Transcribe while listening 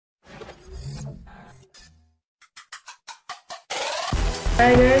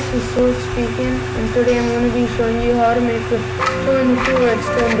Hi guys, this is Soul speaking, and today I'm going to be showing you how to make a 2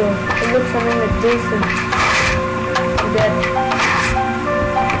 redstone door. It looks something like this, and that.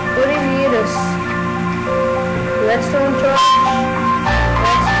 What you need is redstone torch,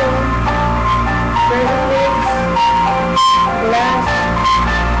 redstone, pressure plates, glass,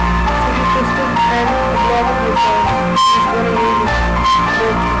 sticky piston, and a block of return. I'm just going to use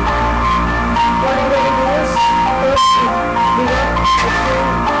it. What you're going to do is first dig up a 2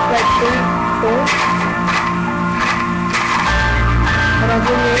 redstone, 4,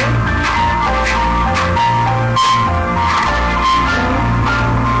 another layer,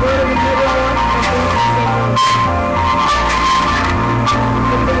 go to the middle one and do the same one.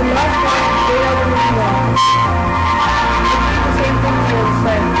 Go to the last one, lay out another one. Repeat the same thing to the other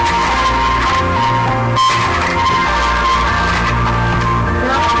side.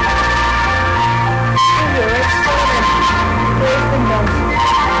 Now, choose your redstone and place them down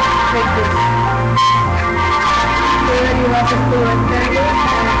like this. So then you have to pull rectangle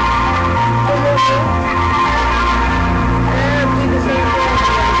and pull over and do the same thing on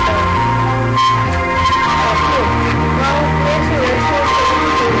the other side. Okay. Now place your redstone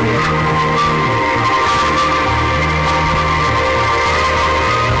over here.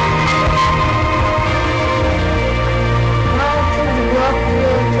 Now choose the block of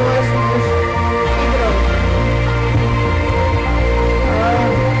your choice and just keep it out.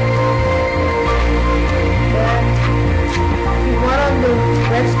 You want on the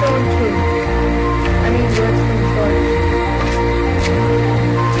redstone too. I mean redstone torch.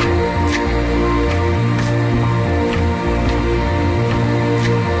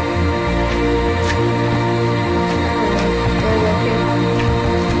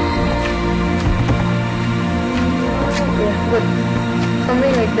 Yeah, good.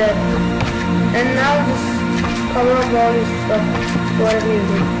 Something like that. And now just cover up all this stuff. Whatever you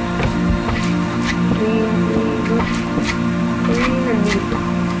do. Clean and neat.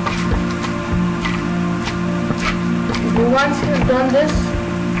 Once you've done this,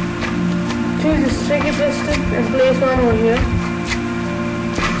 choose the sticky piston and place one over here.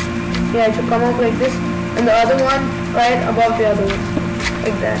 Yeah, it should come up like this, and the other one right above the other one,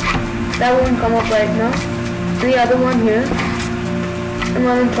 like that. That won't come up right now. The other one here, and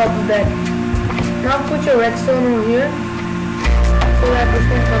one on top of that. Now put your redstone over here, so that this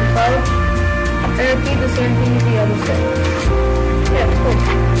one comes out, and repeat the same thing with the other side. Yeah, cool.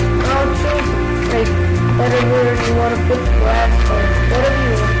 Now choose like whatever you want to put, glass or whatever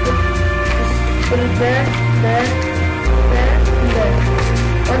you want to put. Just put it there, there, there, and there.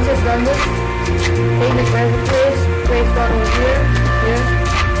 Once you've done this, take the pressure place, place one over here, here,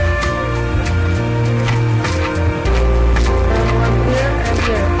 and one here and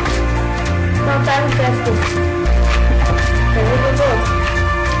here. Now time to test this.